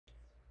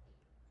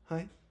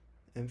Hi,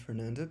 I'm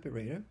Fernando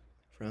Pereira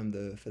from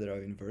the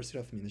Federal University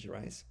of Minas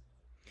Gerais,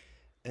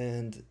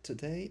 and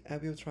today I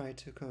will try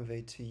to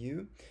convey to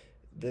you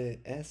the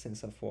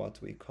essence of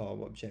what we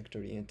call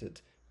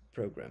object-oriented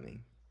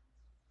programming.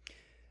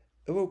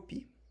 OOP,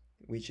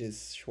 which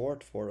is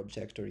short for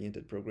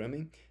object-oriented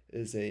programming,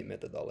 is a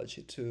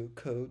methodology to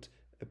code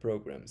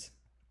programs.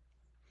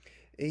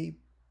 A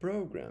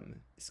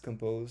program is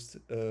composed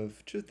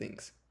of two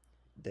things: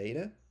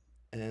 data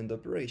and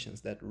operations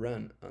that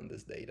run on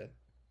this data.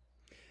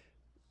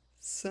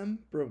 Some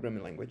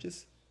programming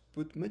languages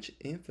put much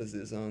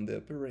emphasis on the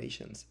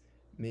operations,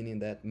 meaning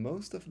that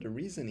most of the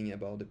reasoning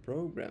about the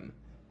program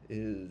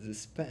is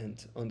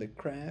spent on the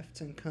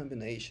craft and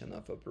combination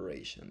of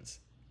operations.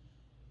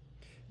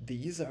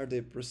 These are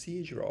the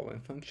procedural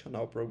and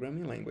functional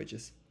programming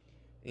languages.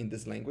 In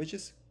these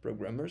languages,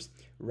 programmers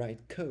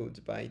write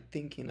code by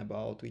thinking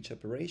about which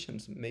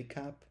operations make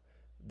up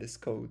this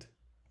code.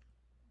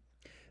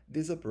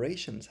 These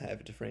operations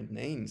have different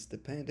names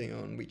depending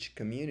on which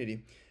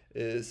community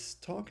is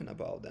talking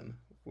about them.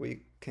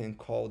 We can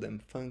call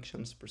them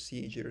functions,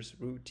 procedures,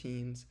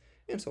 routines,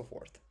 and so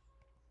forth.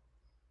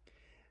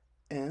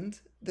 And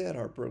there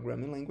are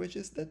programming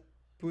languages that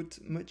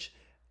put much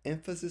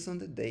emphasis on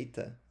the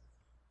data.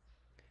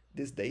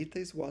 This data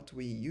is what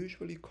we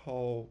usually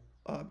call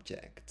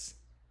objects.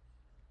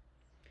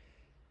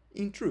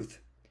 In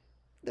truth,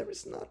 there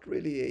is not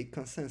really a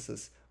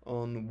consensus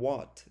on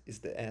what is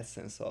the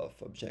essence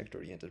of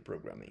object-oriented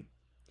programming.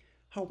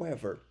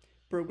 However,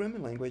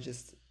 programming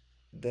languages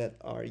that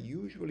are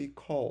usually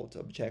called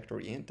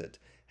object-oriented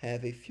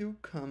have a few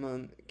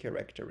common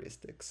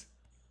characteristics.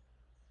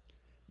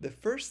 The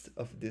first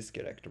of these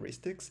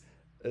characteristics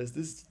is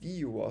this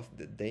view of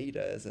the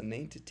data as an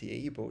entity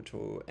able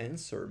to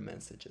answer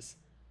messages.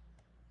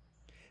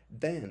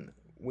 Then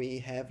we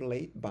have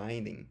late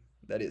binding,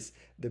 that is,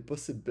 the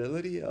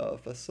possibility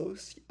of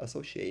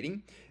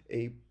associating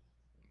a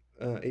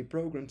a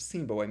program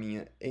symbol,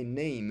 a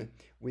name,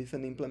 with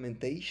an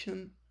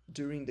implementation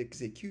during the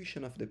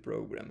execution of the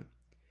program.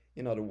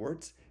 In other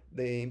words,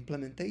 the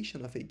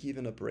implementation of a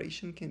given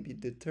operation can be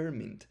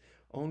determined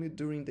only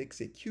during the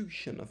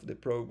execution of the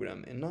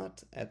program and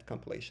not at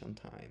completion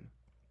time.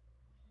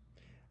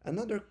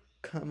 Another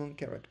common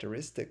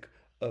characteristic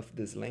of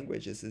these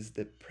languages is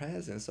the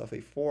presence of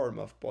a form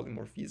of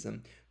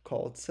polymorphism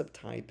called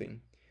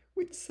subtyping,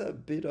 which is a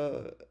bit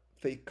of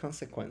a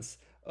consequence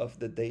of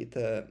the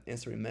data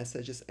answering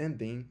messages and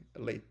being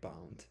late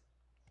bound.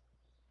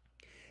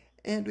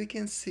 And we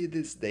can see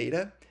this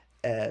data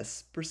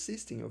as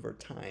persisting over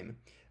time,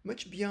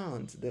 much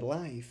beyond the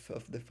life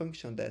of the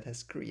function that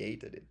has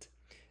created it.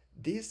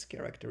 These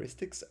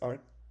characteristics are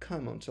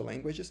common to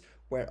languages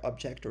where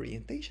object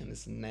orientation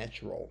is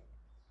natural.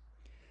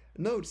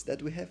 Notice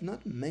that we have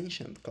not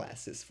mentioned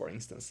classes, for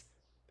instance.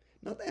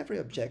 Not every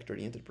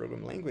object-oriented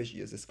programming language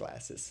uses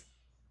classes.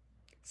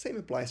 Same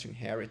applies to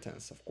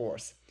inheritance, of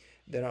course.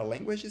 There are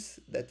languages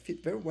that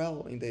fit very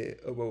well in the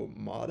OO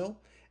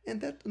model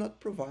and that do not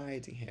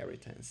provide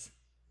inheritance.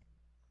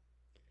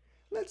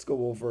 Let's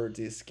go over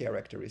these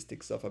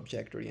characteristics of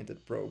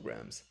object-oriented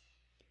programs.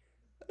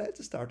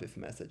 Let's start with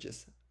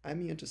messages. I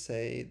mean to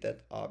say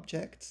that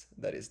objects,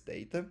 that is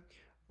data,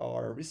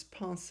 are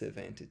responsive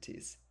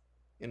entities.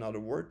 In other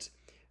words,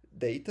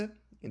 data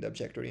in the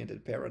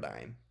object-oriented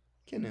paradigm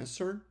can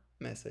answer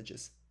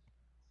messages.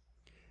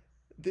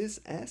 This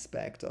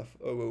aspect of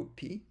OOP,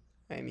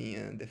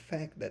 the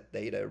fact that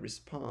data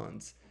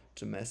responds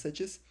to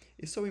messages,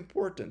 is so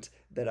important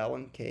that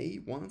Alan Kay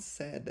once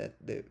said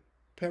that the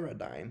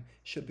paradigm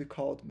should be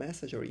called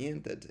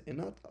message-oriented and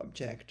not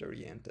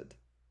object-oriented.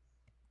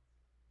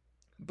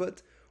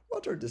 But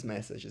what are these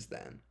messages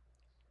then?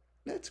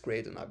 Let's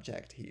create an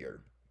object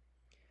here.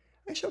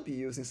 I shall be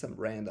using some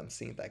random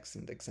syntax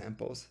in the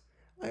examples.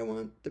 I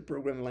want the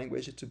programming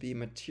language to be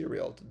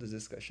material to the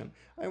discussion.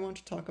 I want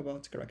to talk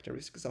about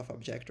characteristics of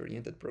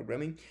object-oriented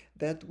programming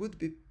that would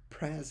be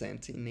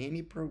present in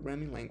any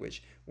programming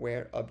language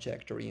where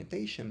object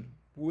orientation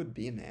would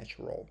be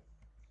natural.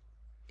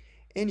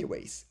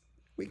 Anyways,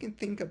 we can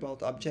think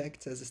about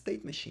objects as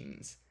state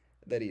machines,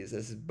 that is,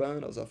 as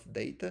bundles of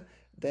data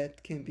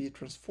that can be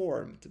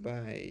transformed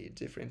by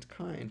different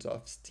kinds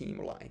of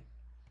stimuli.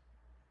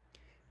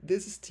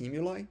 These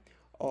stimuli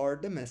are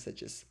the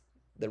messages.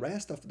 The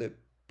rest of the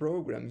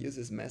program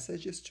uses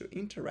messages to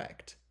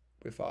interact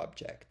with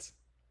objects.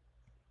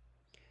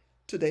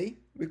 Today,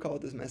 we call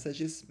these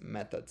messages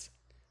methods.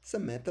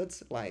 Some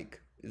methods,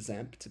 like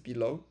exempt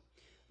below,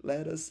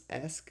 let us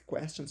ask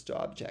questions to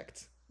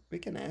objects. We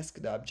can ask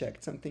the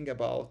object something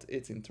about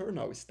its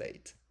internal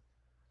state.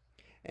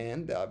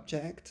 And the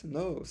object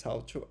knows how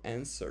to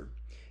answer.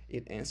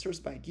 It answers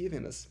by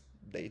giving us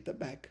data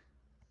back.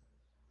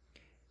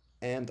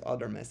 And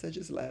other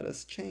messages let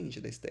us change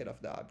the state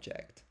of the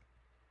object.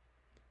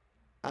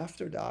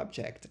 After the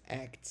object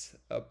acts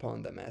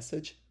upon the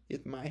message,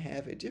 it might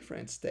have a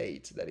different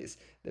state, that is,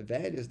 the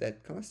values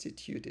that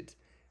constitute it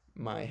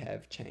might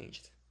have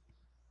changed.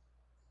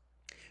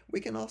 We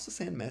can also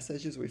send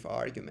messages with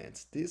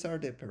arguments. These are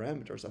the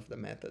parameters of the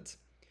methods.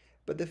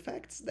 but the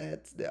fact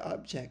that the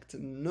object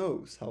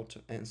knows how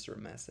to answer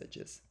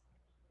messages.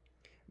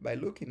 By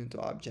looking into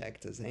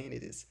objects as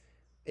entities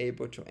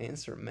able to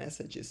answer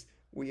messages,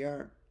 we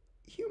are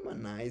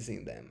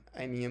humanizing them.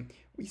 I mean,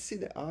 we see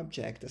the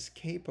object as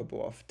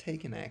capable of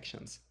taking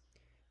actions.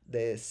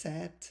 The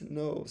set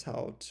knows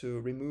how to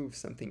remove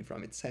something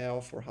from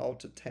itself or how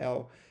to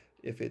tell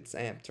if it's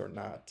empty or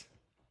not.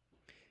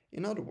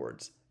 In other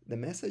words, the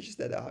messages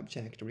that the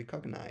object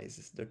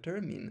recognizes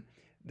determine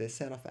the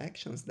set of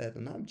actions that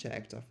an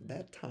object of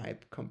that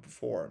type can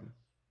perform.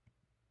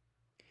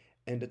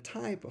 And the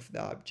type of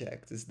the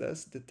object is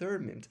thus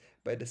determined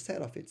by the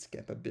set of its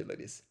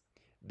capabilities.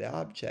 The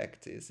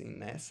object is,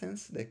 in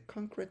essence, the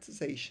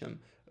concretization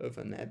of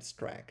an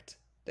abstract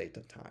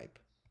data type.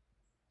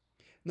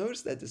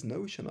 Notice that this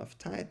notion of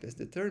type is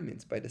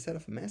determined by the set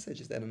of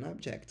messages that an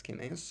object can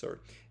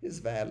answer is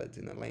valid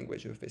in a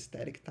language with a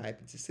static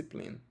type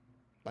discipline,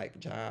 like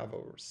Java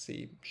or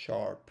C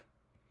Sharp.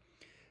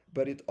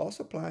 But it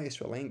also applies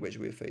to a language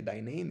with a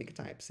dynamic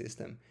type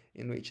system,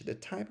 in which the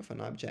type of an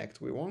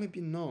object will only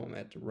be known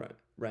at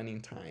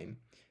running time,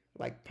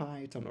 like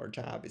Python or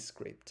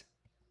JavaScript.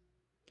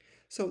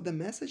 So the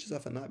messages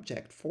of an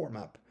object form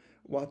up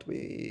what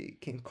we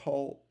can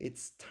call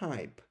its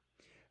type,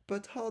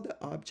 but how the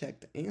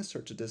object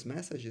answers to these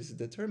messages is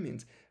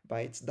determined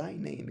by its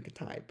dynamic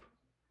type,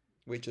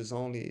 which is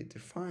only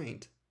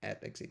defined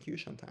at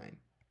execution time.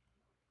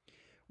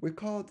 We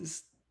call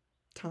this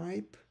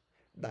type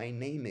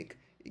dynamic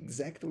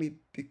exactly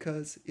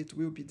because it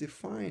will be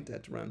defined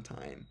at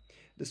runtime.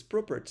 This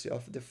property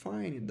of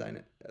defining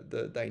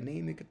the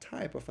dynamic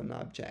type of an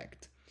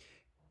object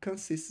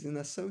consists in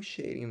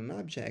associating an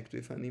object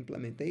with an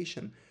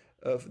implementation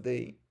of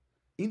the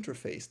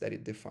interface that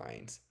it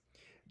defines.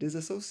 This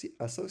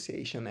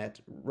association at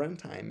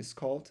runtime is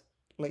called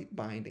late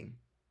binding.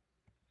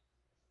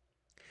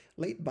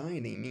 Late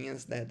binding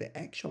means that the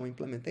actual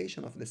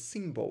implementation of the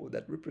symbol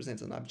that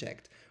represents an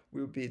object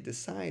will be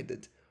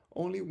decided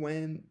only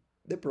when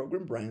the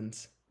program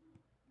runs.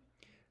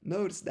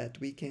 Notice that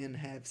we can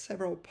have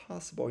several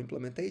possible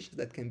implementations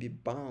that can be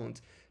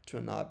bound to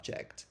an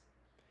object.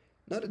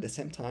 Not at the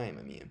same time,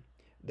 I mean.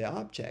 The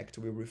object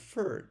will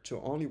refer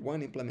to only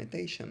one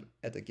implementation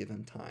at a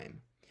given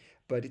time,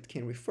 but it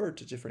can refer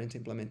to different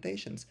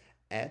implementations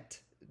at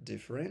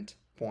different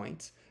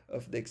points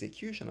of the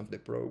execution of the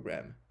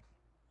program.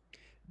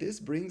 This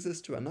brings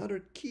us to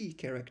another key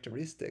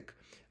characteristic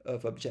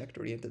of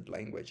object-oriented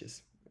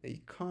languages, a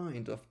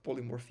kind of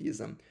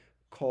polymorphism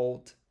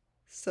called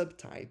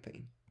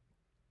subtyping.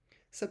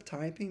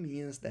 Subtyping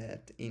means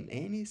that in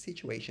any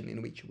situation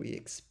in which we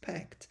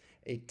expect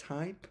a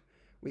type,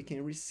 we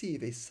can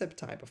receive a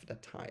subtype of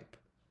that type.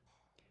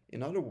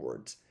 In other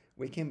words,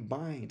 we can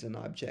bind an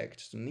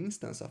object to an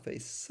instance of a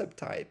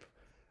subtype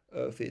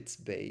of its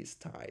base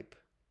type.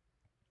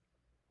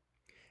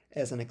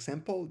 As an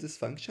example, this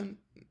function,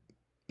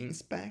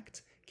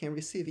 inspect, can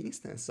receive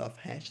instance of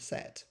hash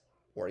set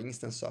or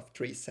instance of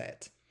tree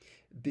set,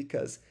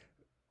 because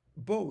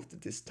both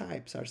these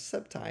types are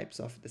subtypes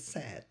of the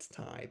set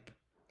type.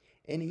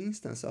 Any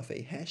instance of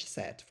a hash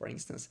set, for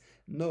instance,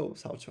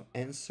 knows how to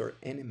answer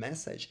any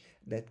message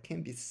that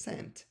can be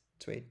sent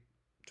to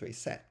a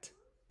set.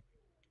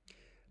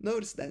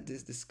 Notice that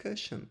this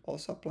discussion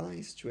also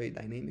applies to a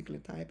dynamically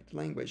typed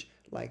language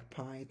like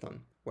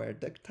Python, where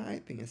duck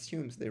typing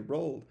assumes the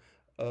role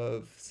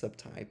of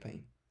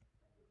subtyping.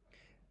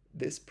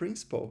 This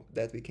principle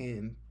that we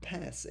can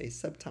pass a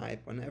subtype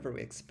whenever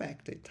we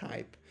expect a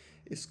type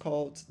is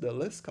called the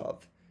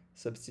Liskov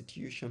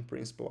substitution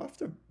principle,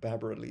 after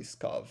Barbara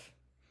Liskov,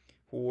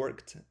 who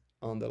worked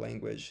on the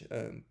language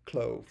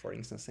Clo, for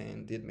instance,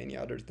 and did many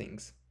other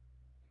things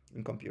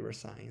in computer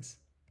science.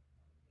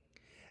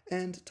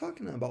 And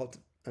talking about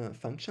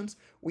functions,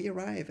 we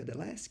arrive at the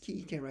last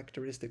key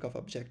characteristic of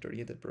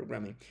object-oriented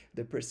programming,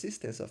 the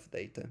persistence of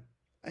data.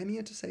 I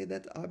mean to say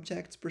that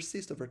objects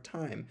persist over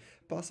time,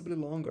 possibly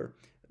longer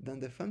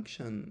than the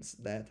functions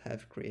that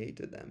have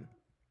created them.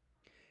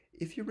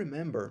 If you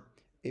remember,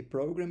 a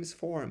program is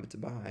formed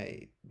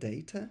by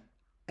data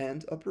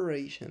and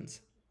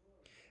operations.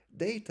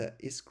 Data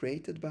is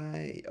created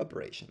by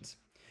operations.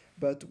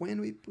 But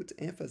when we put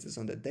emphasis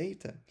on the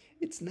data,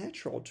 it's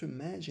natural to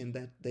imagine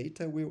that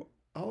data will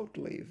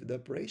outlive the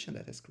operation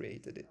that has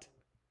created it.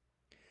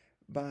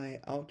 By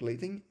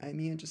outliving, I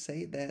mean to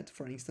say that,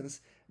 for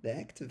instance, the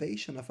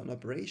activation of an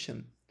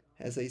operation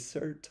has a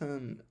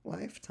certain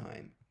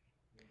lifetime.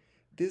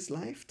 This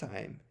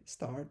lifetime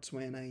starts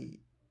when I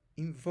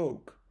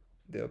invoke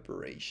the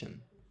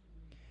operation,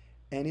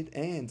 and it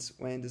ends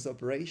when this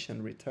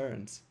operation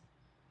returns.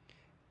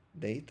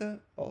 Data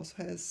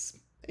also has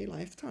a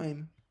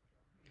lifetime.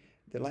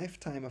 The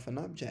lifetime of an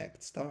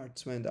object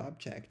starts when the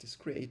object is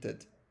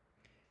created.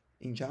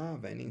 In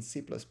Java and in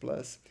C++,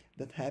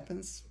 that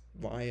happens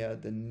via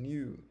the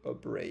new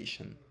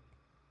operation.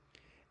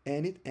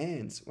 And it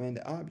ends when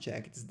the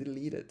object is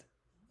deleted.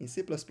 In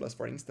C++,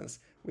 for instance,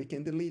 we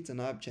can delete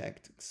an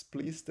object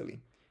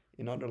explicitly.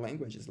 In other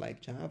languages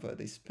like Java,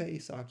 the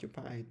space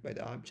occupied by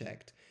the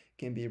object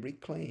can be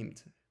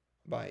reclaimed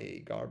by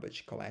a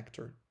garbage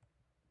collector.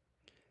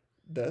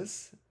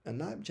 Thus,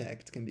 an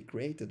object can be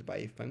created by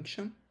a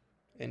function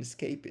and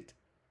escape it.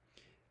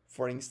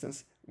 For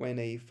instance, when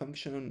a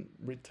function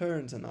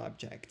returns an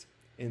object,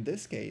 in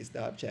this case,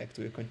 the object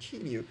will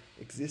continue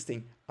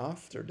existing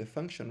after the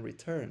function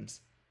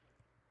returns.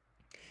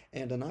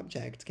 And an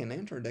object can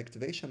enter the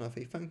activation of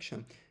a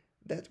function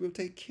that will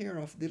take care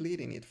of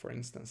deleting it, for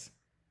instance.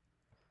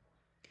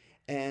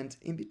 And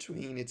in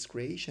between its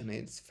creation and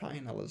its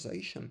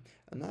finalization,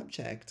 an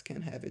object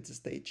can have its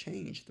state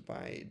changed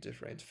by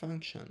different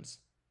functions.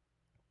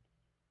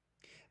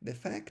 The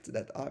fact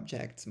that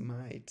objects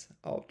might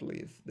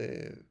outlive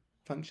the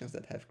functions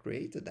that have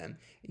created them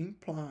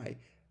imply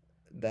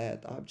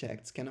that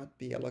objects cannot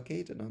be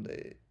allocated on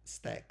the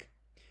stack.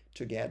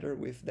 Together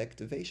with the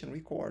activation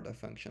record of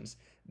functions,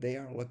 they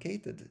are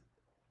located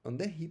on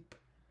the heap,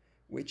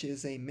 which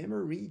is a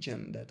memory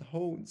region that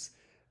holds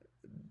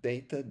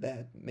data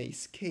that may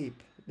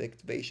escape the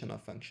activation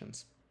of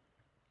functions.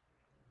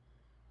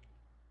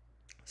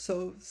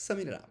 So,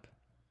 summing it up,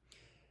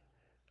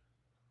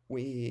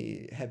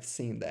 we have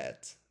seen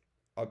that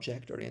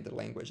object-oriented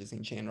languages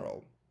in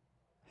general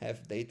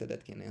have data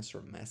that can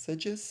answer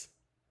messages,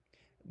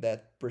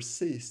 that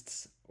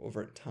persists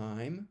over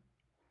time,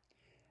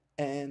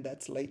 and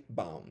that's late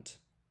bound.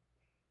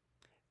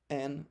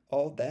 And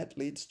all that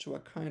leads to a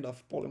kind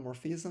of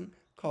polymorphism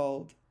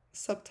called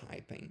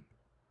subtyping.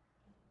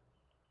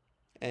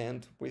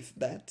 And with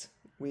that,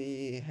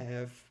 we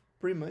have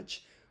pretty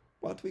much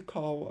what we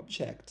call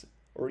object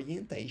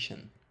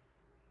orientation.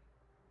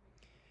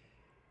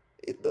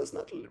 It does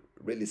not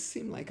really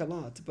seem like a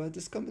lot, but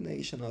this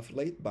combination of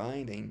late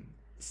binding,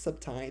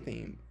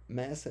 subtyping,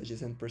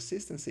 messages, and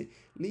persistency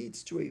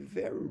leads to a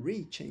very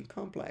rich and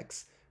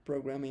complex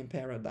programming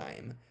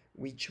paradigm,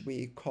 which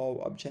we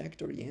call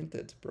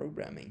object-oriented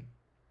programming.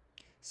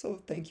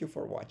 So thank you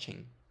for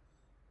watching.